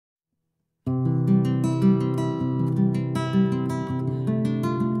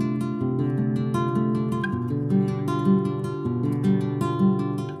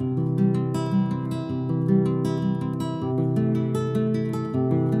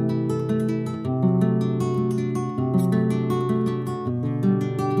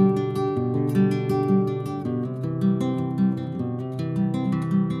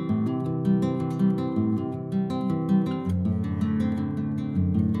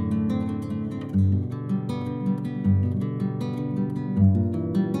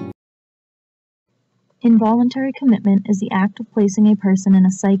Involuntary commitment is the act of placing a person in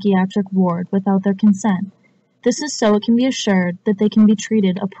a psychiatric ward without their consent. This is so it can be assured that they can be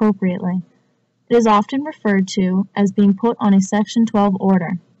treated appropriately. It is often referred to as being put on a Section 12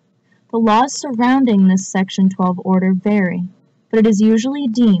 order. The laws surrounding this Section 12 order vary, but it is usually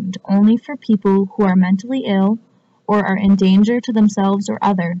deemed only for people who are mentally ill or are in danger to themselves or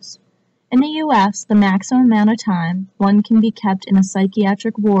others. In the U.S., the maximum amount of time one can be kept in a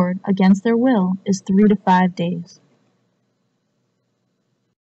psychiatric ward against their will is 3 to 5 days.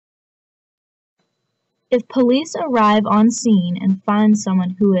 If police arrive on scene and find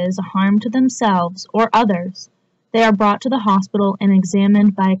someone who is a harm to themselves or others, they are brought to the hospital and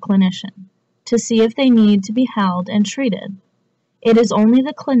examined by a clinician to see if they need to be held and treated. It is only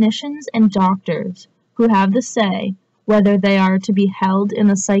the clinicians and doctors who have the say whether they are to be held in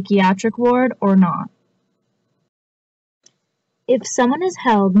a psychiatric ward or not. If someone is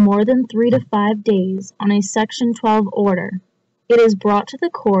held more than 3 to 5 days on a Section 12 order, it is brought to the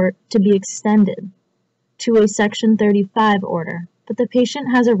court to be extended to a Section 35 order, but the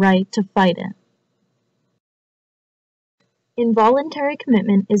patient has a right to fight it. Involuntary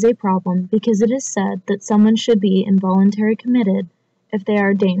commitment is a problem because it is said that someone should be involuntarily committed if they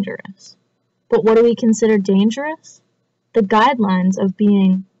are dangerous. But what do we consider dangerous? The guidelines of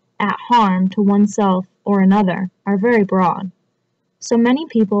being at harm to oneself or another are very broad, so many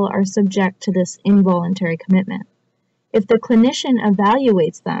people are subject to this involuntary commitment. If the clinician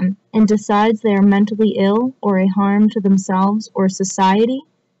evaluates them and decides they are mentally ill or a harm to themselves or society,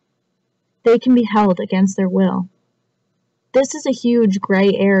 they can be held against their will. This is a huge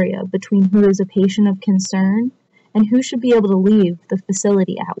gray area between who is a patient of concern and who should be able to leave the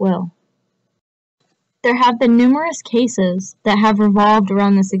facility at will. There have been numerous cases that have revolved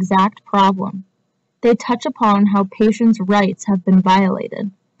around this exact problem. They touch upon how patients' rights have been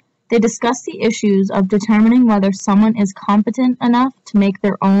violated. They discuss the issues of determining whether someone is competent enough to make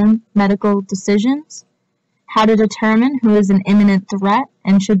their own medical decisions, how to determine who is an imminent threat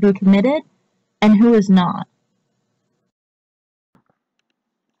and should be committed, and who is not.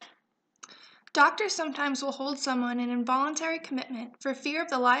 Doctors sometimes will hold someone in involuntary commitment for fear of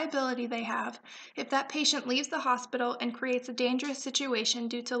the liability they have if that patient leaves the hospital and creates a dangerous situation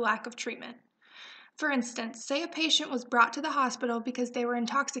due to lack of treatment. For instance, say a patient was brought to the hospital because they were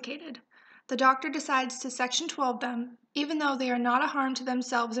intoxicated. The doctor decides to Section 12 them, even though they are not a harm to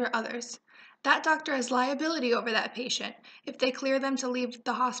themselves or others. That doctor has liability over that patient if they clear them to leave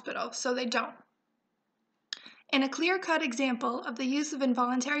the hospital, so they don't. In a clear-cut example of the use of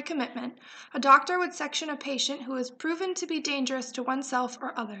involuntary commitment, a doctor would section a patient who is proven to be dangerous to oneself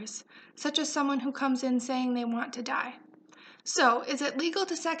or others, such as someone who comes in saying they want to die. So, is it legal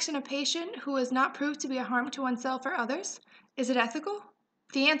to section a patient who is not proved to be a harm to oneself or others? Is it ethical?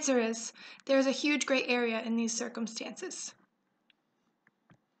 The answer is, there is a huge gray area in these circumstances.